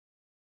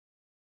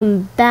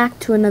Back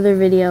to another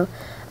video.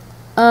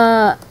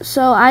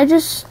 So I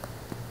just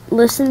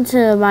listened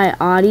to my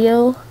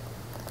audio,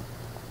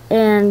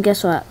 and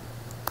guess what?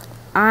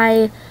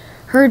 I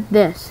heard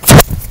this.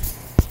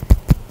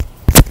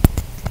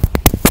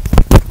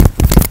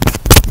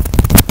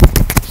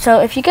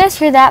 So if you guys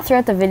hear that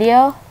throughout the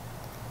video,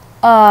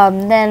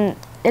 then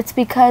it's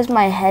because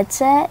my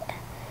headset,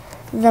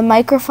 the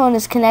microphone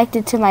is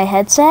connected to my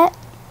headset,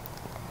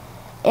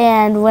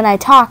 and when I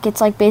talk, it's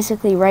like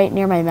basically right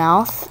near my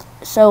mouth.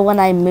 So when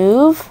I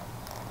move,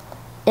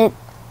 it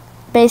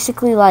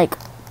basically like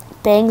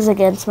bangs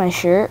against my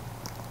shirt,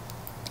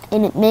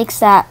 and it makes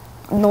that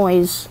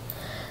noise.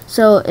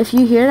 So if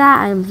you hear that,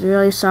 I'm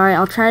really sorry.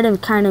 I'll try to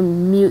kind of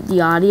mute the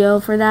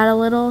audio for that a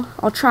little.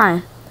 I'll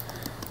try.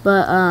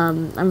 But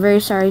I'm very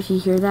sorry if you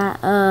hear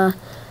that.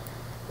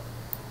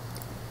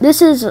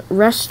 This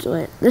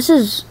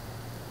is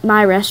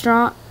my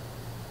restaurant.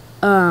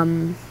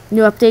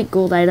 New update,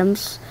 gold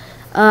items.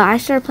 I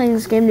started playing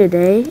this game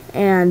today,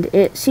 and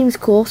it seems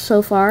cool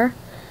so far.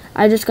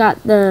 I just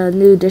got the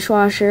new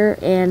dishwasher,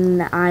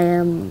 and I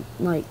am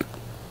like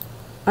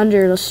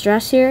under the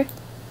stress here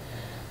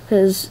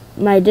because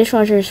my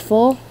dishwasher is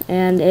full,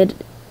 and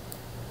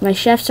my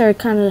chefs are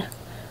kind of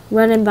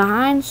running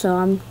behind.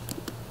 So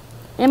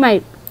and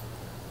my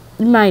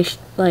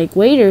like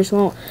waiters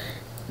won't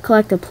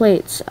collect the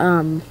plates.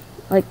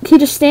 Like he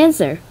just stands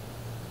there.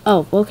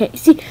 Oh, okay.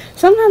 See,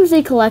 sometimes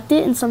they collect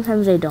it and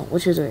sometimes they don't,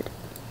 which is weird.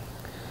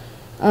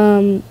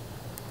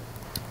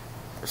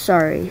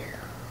 Sorry.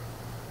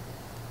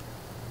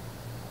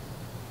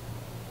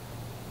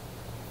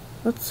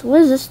 What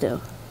does this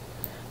do?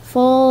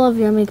 Full of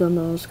yummy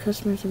gumballs.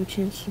 Customers have a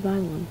chance to buy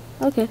one.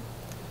 Okay.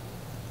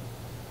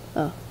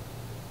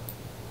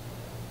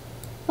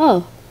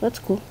 Oh, that's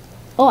cool.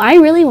 Oh, I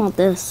really want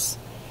this.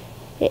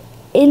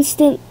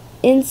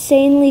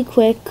 Insanely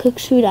quick,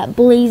 cooks food at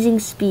blazing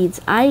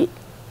speeds. I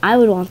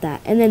would want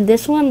that. And then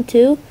this one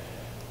too.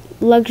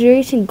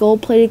 Luxurious and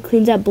gold-plated,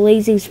 cleans at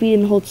blazing speed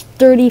and holds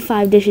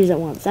 35 dishes at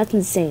once. That's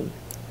insane.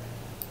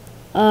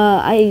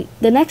 The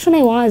next one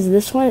I want is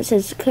this one. It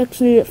says cooks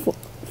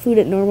food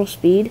at normal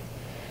speed,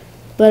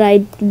 but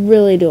I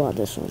really do want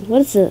this one.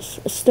 What is this?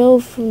 A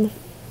stove from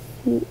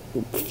the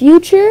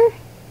future?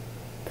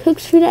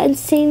 Cooks food at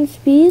insane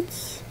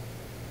speeds?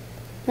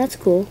 That's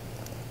cool.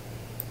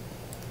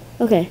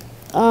 Okay.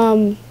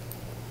 Oh,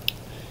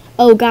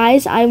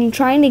 guys, I'm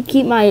trying to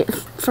keep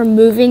from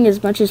moving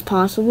as much as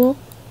possible,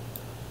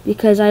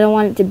 because I don't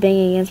want it to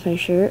bang against my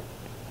shirt.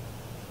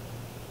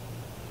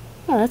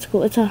 Oh, that's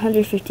cool. It's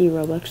 150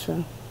 Robux,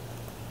 so.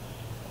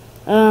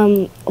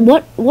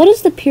 What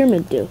does the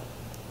pyramid do?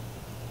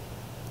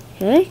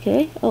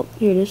 Okay. Oh,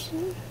 here it is.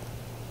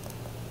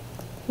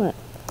 What?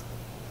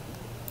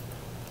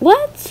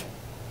 What?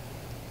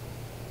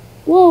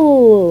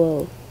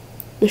 Whoa.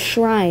 The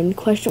shrine.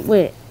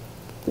 Wait.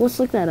 Let's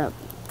look that up.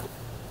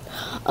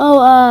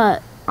 Oh,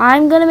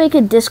 I'm gonna make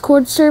a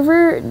Discord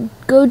server.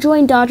 Go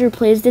join Dodger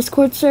Plays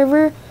Discord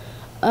server.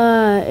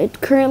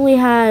 It currently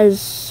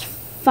has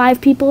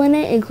 5 people in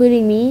it,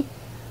 including me.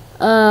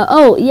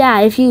 Oh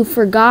yeah, if you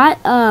forgot,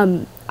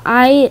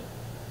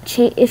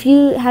 if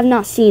you have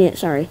not seen it,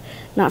 sorry,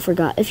 not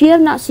forgot. If you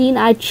have not seen,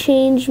 I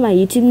changed my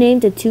YouTube name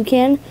to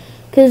Toucan,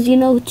 because you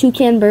know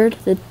Toucan Bird,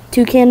 the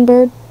Toucan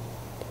Bird.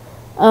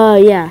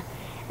 Yeah.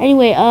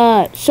 Anyway,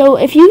 so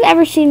if you've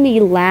ever seen me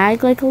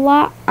lag like a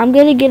lot, I'm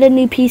gonna get a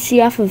new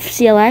PC off of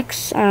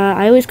CLX.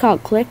 I always call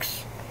it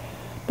Clicks,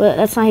 but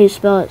that's not how you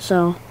spell it,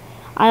 so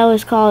I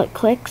always call it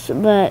Clicks,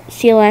 but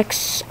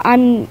CLX,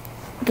 I'm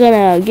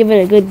gonna give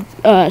it a good,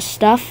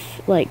 stuff,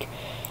 like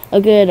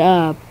a good,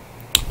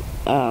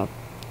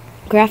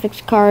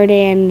 graphics card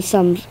and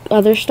some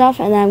other stuff,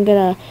 and then I'm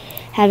gonna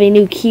have a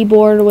new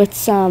keyboard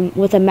with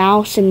a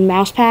mouse and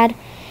mouse pad,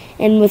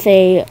 and with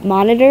a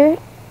monitor.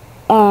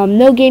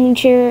 No gaming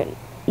chair,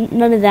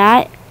 none of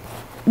that,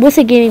 with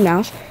a gaming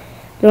mouse.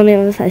 Don't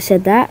know if I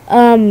said that.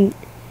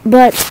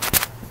 But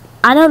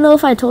I don't know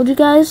if I told you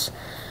guys,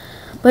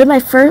 but in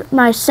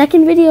my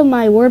second video,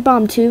 my Word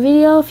Bomb 2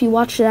 video, if you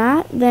watch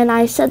that, then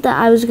I said that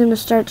I was going to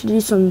start to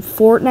do some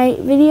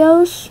Fortnite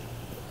videos.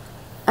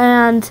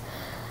 And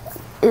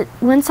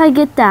once I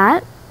get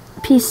that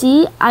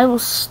PC, I will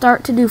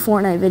start to do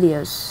Fortnite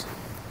videos.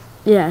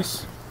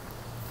 Yes.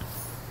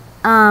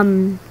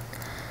 Oh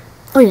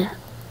yeah.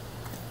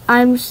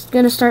 I'm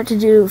going to start to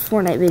do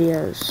Fortnite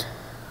videos.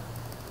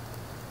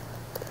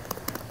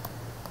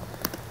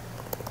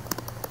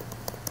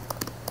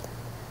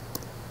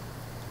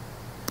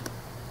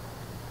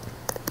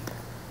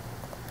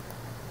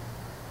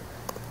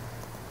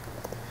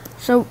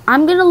 So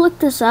I'm going to look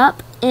this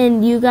up,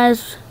 and you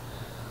guys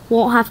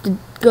won't have to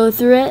go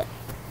through it.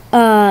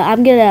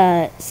 I'm going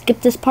to skip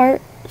this part.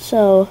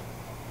 So,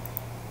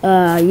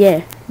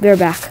 yeah, we're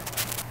back.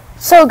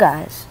 So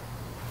guys,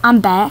 I'm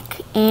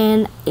back,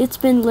 and it's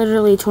been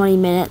literally 20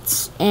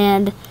 minutes,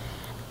 and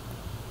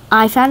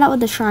I found out what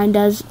the shrine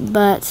does,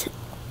 but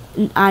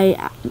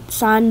I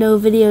saw no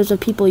videos of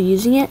people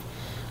using it,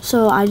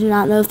 so I do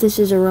not know if this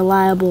is a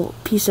reliable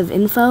piece of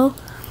info,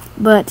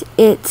 but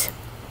it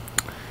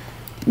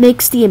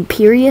makes the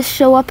Imperious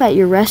show up at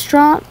your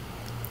restaurant.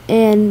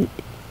 And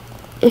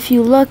if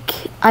you look,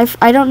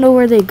 I don't know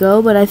where they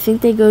go, but I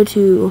think they go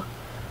to,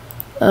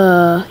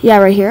 yeah,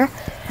 right here.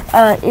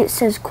 It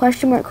says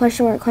question mark,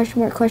 question mark, question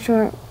mark, question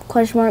mark,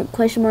 question mark,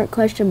 question mark,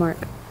 question mark,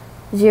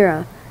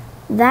 0.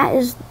 That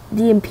is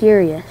the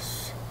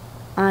Imperious.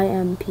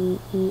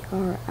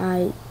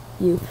 I-M-P-E-R-I-U.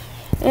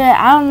 Yeah,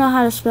 I don't know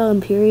how to spell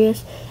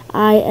Imperious.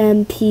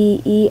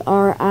 I-M-P-E-R-I-U-S.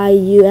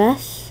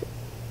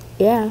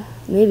 Yeah,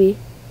 maybe.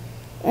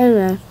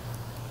 Anyway,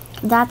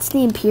 that's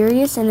the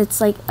Imperious, and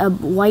it's like a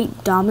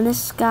white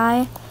Dominus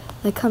guy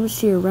that comes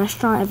to your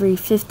restaurant every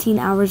 15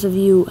 hours of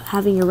you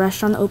having your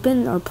restaurant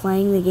open or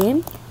playing the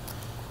game.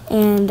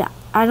 And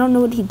I don't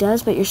know what he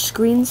does, but your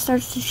screen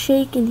starts to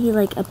shake and he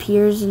like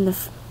appears in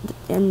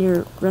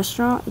your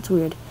restaurant. It's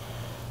weird.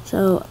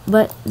 So,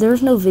 but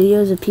there's no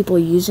videos of people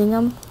using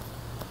them.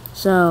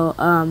 So,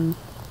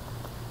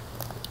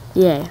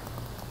 yeah.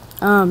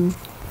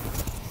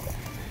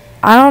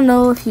 I don't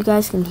know if you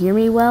guys can hear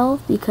me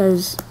well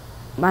because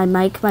my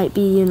mic might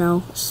be, you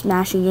know,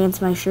 smashing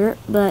against my shirt,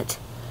 but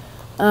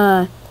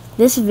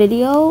this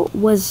video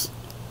was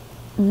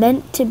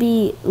meant to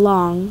be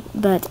long,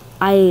 but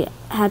I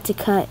had to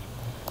cut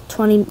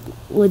 20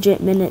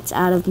 legit minutes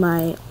out of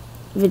my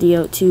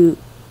video to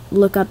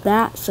look up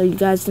that, so you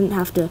guys didn't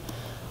have to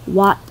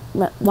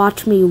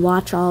watch me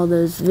watch all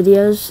those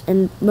videos,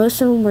 and most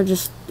of them were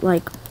just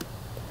like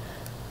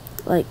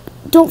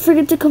don't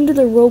forget to come to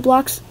the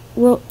Roblox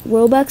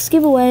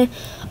giveaway.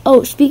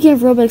 Oh, speaking of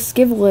Roblox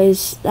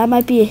giveaways, that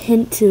might be a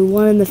hint to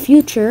one in the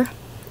future.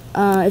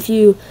 If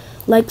you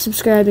like,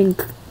 subscribe, and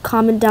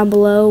comment down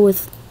below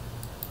with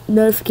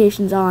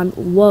notifications on.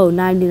 Whoa,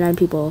 99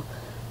 people.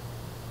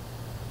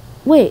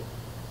 Wait.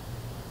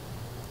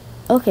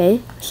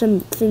 Okay, some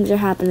things are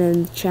happening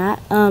in the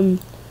chat.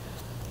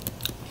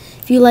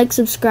 If you like,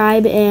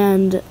 subscribe,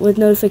 and with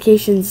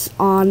notifications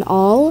on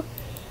all,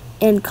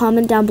 and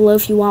comment down below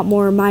if you want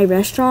more of my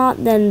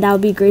restaurant, then that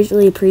would be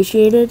greatly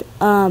appreciated.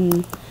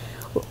 Comment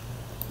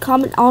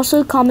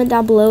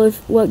down below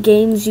what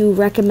games you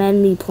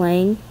recommend me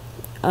playing.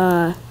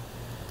 We're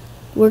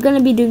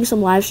gonna be doing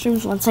some live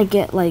streams once I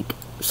get like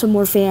some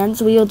more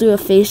fans. We'll do a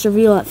face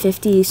reveal at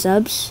 50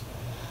 subs.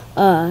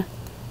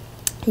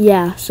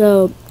 Yeah,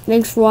 so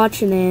thanks for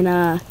watching,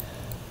 and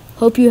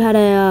hope you had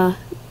a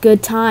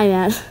good time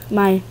at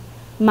my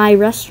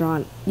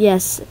restaurant.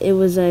 Yes, it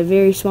was a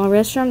very small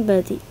restaurant,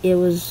 but it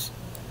was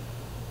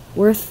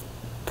worth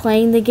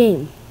playing the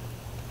game.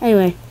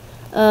 Anyway,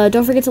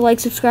 don't forget to like,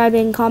 subscribe,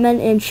 and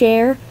comment, and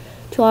share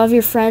to all of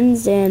your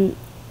friends, and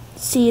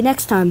see you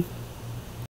next time.